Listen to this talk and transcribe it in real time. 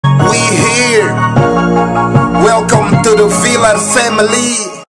here. Welcome to the Villa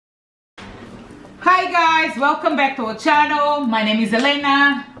family. Hi guys, welcome back to our channel. My name is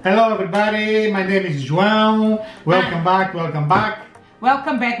Elena. Hello everybody, my name is João. Welcome back, welcome back.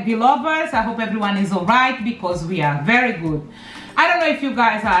 Welcome back, V-lovers. I hope everyone is alright because we are very good. I don't know if you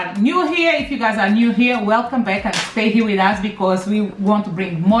guys are new here. If you guys are new here, welcome back and stay here with us because we want to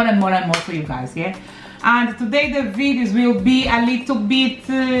bring more and more and more for you guys, yeah? And today the videos will be a little bit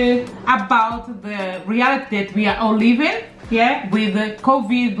about the reality that we are all living, yeah? With the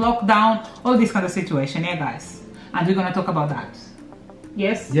COVID, lockdown, all this kind of situation, yeah guys? And we're gonna talk about that.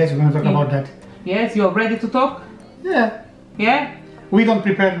 Yes? Yes, we're gonna talk about that. Yes, you're ready to talk? Yeah. Yeah? We don't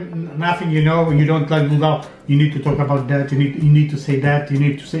prepare nothing, you know. You don't like go. You need to talk about that. You need to say that. You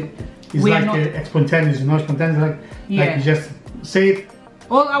need to say. It's we like spontaneous, you know. Spontaneous, like you just say it.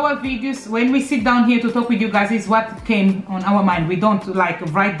 All our videos, when we sit down here to talk with you guys, is what came on our mind. We don't like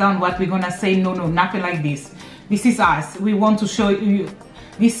write down what we're gonna say. No, nothing like this. This is us. We want to show you.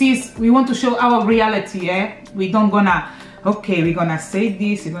 We want to show our reality. Yeah, we don't gonna. Okay, we're gonna say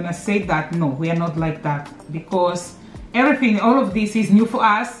this. We're gonna say that. No, we are not like that because. Everything, all of this is new for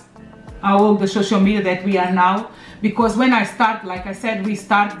us, all the social media that we are now, because when I start, like I said, we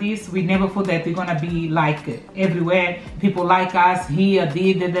start this, we never thought that we're gonna be like everywhere, people like us, here,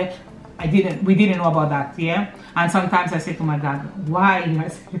 there. We didn't know about that, yeah? And sometimes I say to my God, why?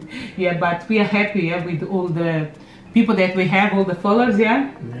 Yeah, but we are happy, yeah, with all the people that we have, all the followers,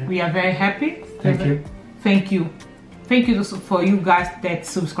 yeah? We are very happy. Thank you. Thank you. Thank you for you guys that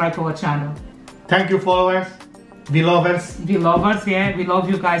subscribe to our channel. Thank you, followers. V-lovers, yeah, we love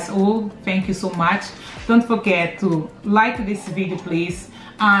you guys all. Thank you so much. Don't forget to like this video, please,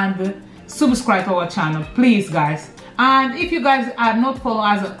 and subscribe to our channel, please, guys. And if you guys are not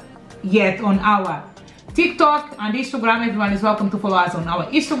following us yet on our TikTok and Instagram, everyone is welcome to follow us on our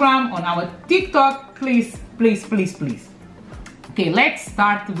Instagram, on our TikTok, please. Okay, let's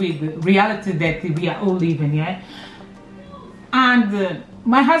start with the reality that we are all living, yeah. And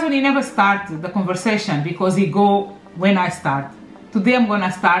my husband, he never started the conversation because he go when I start. Today I'm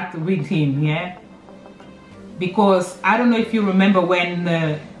gonna start with him, yeah? Because I don't know if you remember when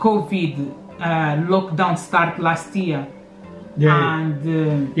COVID lockdown started last year. Yeah.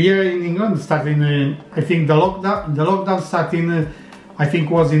 And here in England, starting, I think the lockdown starting, I think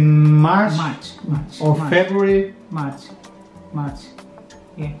was in March or February. March,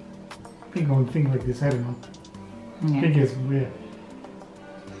 yeah. Think like this. I don't know. Yeah. I think it's weird.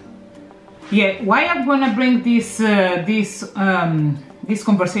 Yeah, why I'm gonna bring this this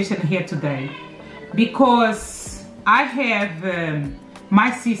conversation here today? Because I have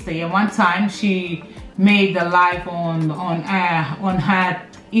my sister. Yeah, one time she made a live on her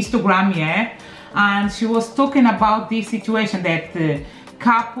Instagram, yeah, and she was talking about this situation that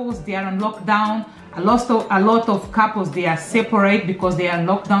couples, they are on lockdown. A lot of couples, they are separate because they are in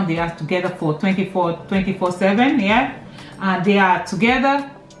lockdown. They are together for 24/7, yeah, and they are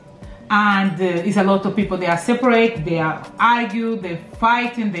together. And it's a lot of people, they are separate, they are argue, they're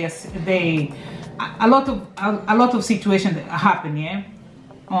fighting, a lot of situations that happen, yeah,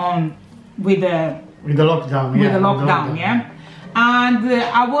 with the lockdown, yeah. And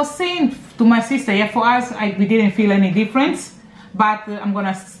I was saying to my sister, yeah, for us, we didn't feel any difference, but I'm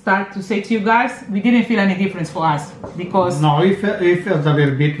gonna start to say to you guys, we didn't feel any difference for us because no, we felt a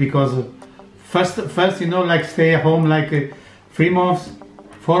little bit because first, you know, like stay at home like 3 months.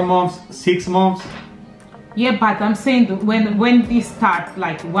 4 months, 6 months. Yeah, but I'm saying when this start,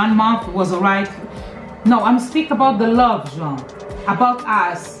 like 1 month was alright. No, I'm speaking about the love, Jean. About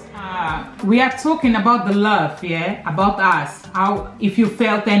us. We are talking about the love, yeah? About us. How, if you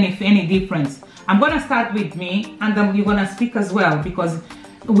felt any difference. I'm gonna start with me, and then you're gonna speak as well, because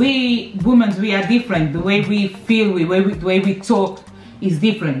we women, we are different. The way we feel, the way we talk is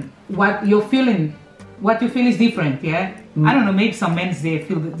different. What you feel is different, yeah? I don't know, maybe some men, they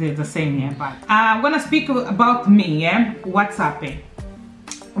feel the same, yeah? But I'm gonna speak about me, yeah? What's happened?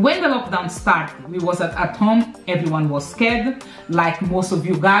 When the lockdown started, we was at home, everyone was scared, like most of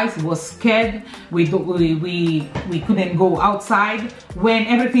you guys was scared. We couldn't go outside. When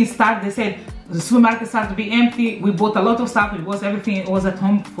everything started, they said, the supermarket started to be empty. We bought a lot of stuff. Everything was at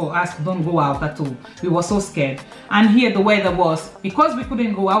home for us to don't go out at all. We were so scared. And here the weather was, because we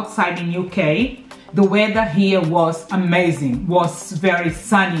couldn't go outside in UK, the weather here was amazing, was very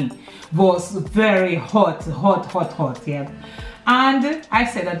sunny, was very hot, yeah. And I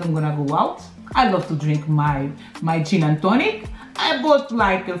said that I'm gonna go out. I love to drink my gin and tonic. I bought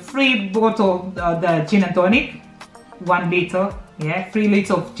like a 3 bottle of the gin and tonic, 1 liter, yeah, 3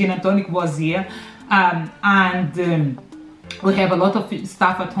 liters of gin and tonic was here. We have a lot of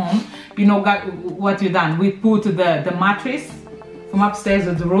stuff at home. you know, what you done? We put the mattress from upstairs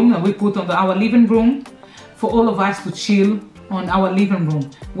of the room, and we put on our living room for all of us to chill on our living room.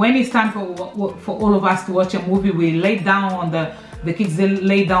 When it's time for all of us to watch a movie, we lay down on the kids, they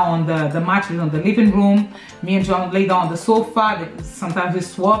lay down on the mattress on the living room. Me and John lay down on the sofa. Sometimes we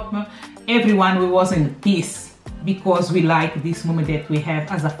swap. Everyone, we was in peace because we like this moment that we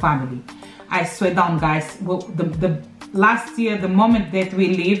have as a family. I swear down, guys, the last year, the moment that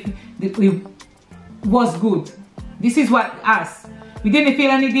we lived, it was good. This is what us. We didn't feel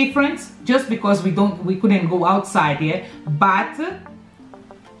any difference just because we couldn't go outside, yeah. But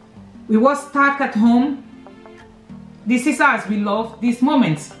we was stuck at home. This is us. We love these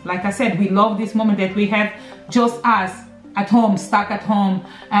moments. Like I said, we love this moment that we have, just us at home, stuck at home,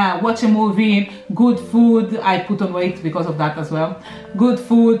 watch a movie, good food. I put on weight because of that as well. Good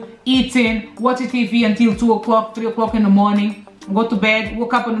food, eating, watching TV until 2 o'clock, 3 o'clock in the morning, go to bed,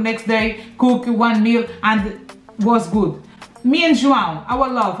 woke up on the next day, cook one meal, and it was good. Me and João, our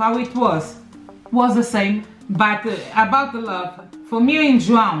love, how it was the same. But about the love, for me and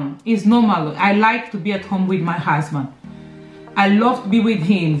João, is normal. I like to be at home with my husband. I love to be with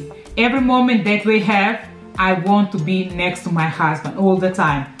him. Every moment that we have, I want to be next to my husband all the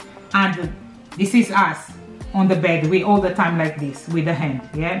time. And this is us on the bed. We all the time like this with the hand,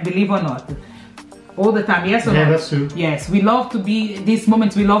 yeah, believe or not. All the time, yes or no? Yeah, that's true. Yes, we love to be, these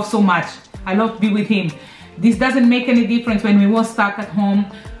moments we love so much. I love to be with him. This doesn't make any difference when we were stuck at home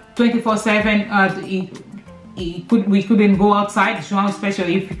 24/7. We couldn't go outside. João,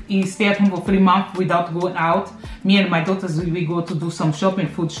 especially if he stayed at home for 3 months without going out. Me and my daughters, we go to do some shopping,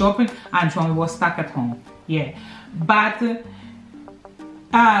 food shopping, and João was stuck at home. Yeah, but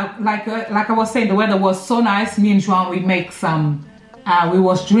like I was saying, the weather was so nice. Me and João, we make some. We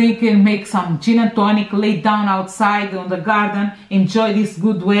was drinking, make some gin and tonic, lay down outside on the garden, enjoy this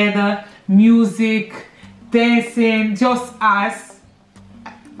good weather, music, dancing, just us.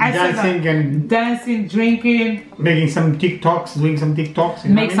 Dancing, drinking, making some TikToks, doing some TikToks.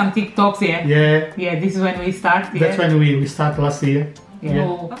 Make some TikToks, yeah. Yeah. Yeah, this is when we start. That's when we start last year. Yeah.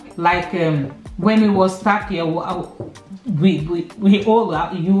 So, like when we was stuck here, we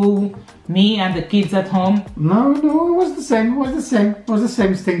all, you, me, and the kids at home. No, it was the same. It was the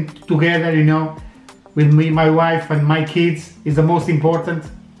same thing together, you know, with me, my wife, and my kids is the most important.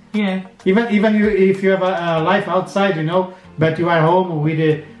 Yeah. Even if you have a life outside, you know, but you are home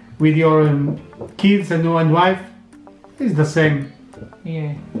with your kids and wife, it's the same.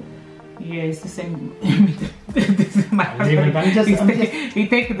 Yeah. Yeah, it's the same. This is my he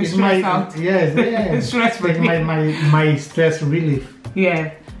take the stress out. Yes. Stress my stress relief.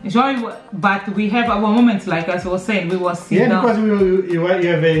 Yeah. Enjoy, but we have our moments, like I was saying, we was sitting down. Because you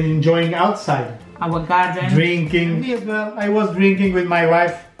have been enjoying outside. Our garden. Drinking. Me as well. I was drinking with my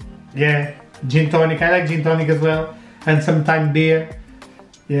wife. Yeah. Gin tonic. I like gin tonic as well. And sometimes beer.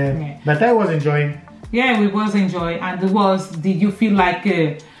 Yeah. But I was enjoying. Yeah, we was enjoying. And it was, did you feel like,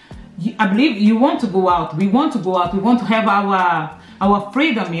 I believe you want to go out. We want to go out. We want to have our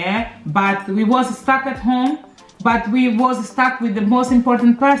freedom, yeah? But we was stuck at home. But we was stuck with the most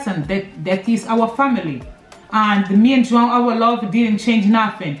important person, that is our family. And me and João, our love didn't change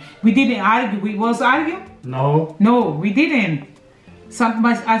nothing. We didn't argue. We was arguing? No. No, we didn't.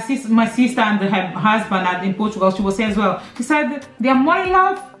 My sister and her husband in Portugal, she was saying as well. She said they are more in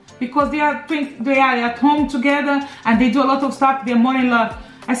love because they are at home together and they do a lot of stuff. They are more in love.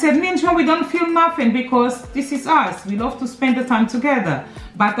 I said, me and João, we don't feel nothing because this is us. We love to spend the time together.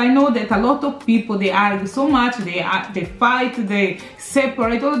 But I know that a lot of people, they argue so much, they fight, they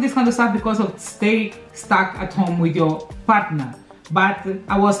separate, all of this kind of stuff because of stay stuck at home with your partner. But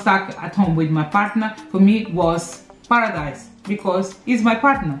I was stuck at home with my partner. For me, it was paradise because he's my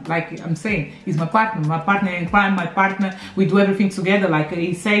partner. Like I'm saying, he's my partner in crime, my partner. We do everything together. Like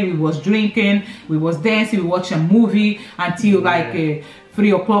he said, we was drinking, we was dancing, we watch a movie until like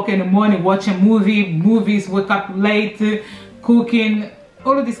 3 o'clock in the morning, watch a movies, wake up late, cooking,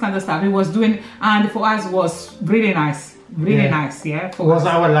 all of this kind of stuff. He was doing, and for us was really nice, nice, yeah. It was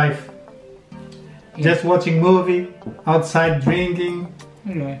our life. Yeah. Just watching movie, outside drinking.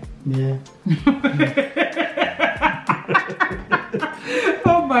 Yeah. Yeah.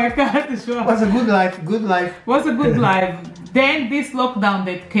 Oh my God, sure. Was a good life, good life. Was a good life. Then this lockdown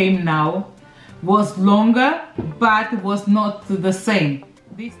that came now was longer, but was not the same.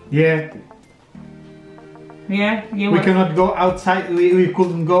 Yeah. We cannot go outside. We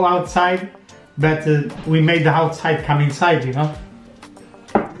couldn't go outside, but we made the outside come inside, you know.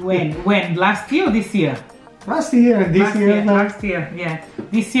 When? Last year or this year? Last year, this year. Last year, yeah.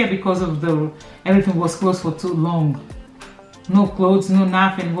 This year because of everything was closed for too long. no clothes, no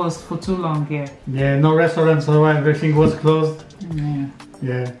nothing was for too long. Yeah. Yeah, no restaurants, so everything was closed. Yeah.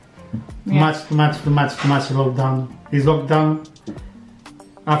 Yeah. Yeah. Too much lockdown. This lockdown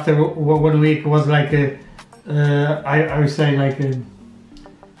after 1 week was like I would say like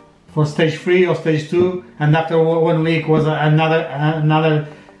for stage 3 or stage 2, and after 1 week was another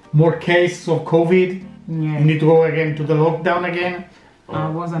more case of COVID. Yeah. You need to go again to the lockdown again.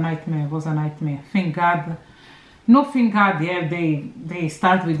 It was a nightmare. It was a nightmare. Thank God. No, thank God. Yeah, they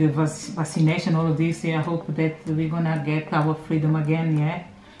start with the vaccination, all of this. Yeah, I hope that we're gonna get our freedom again. Yeah,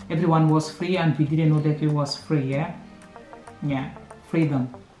 everyone was free, and we didn't know that it was free. Yeah, yeah, freedom.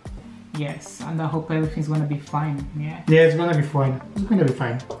 Yes, and I hope everything's gonna be fine. Yeah. Yeah, it's gonna be fine. It's gonna be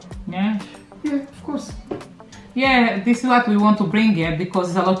fine. Yeah. Yeah, of course. Yeah, this is what we want to bring here,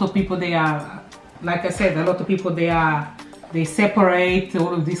 because a lot of people, they are, like I said, a lot of people, they separate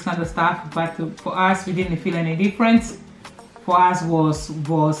all of this kind of stuff, but for us, we didn't feel any difference. For us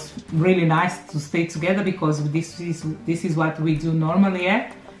was really nice to stay together, because this is what we do normally.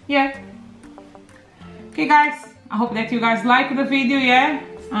 Yeah. Yeah. Okay, guys, I hope that you guys like the video. Yeah,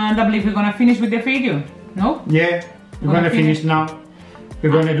 and I believe we're gonna finish with the video. No? Yeah, we're gonna finish now.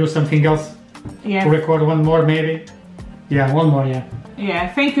 We're gonna do something else. Yeah. Record one more maybe. Yeah, one more. Yeah.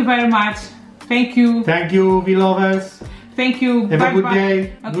 Yeah. Thank you very much. Thank you. Thank you, V-lovers. Thank you. Have a good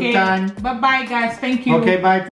day. Okay. Good time. Bye bye, guys. Thank you. Okay, bye.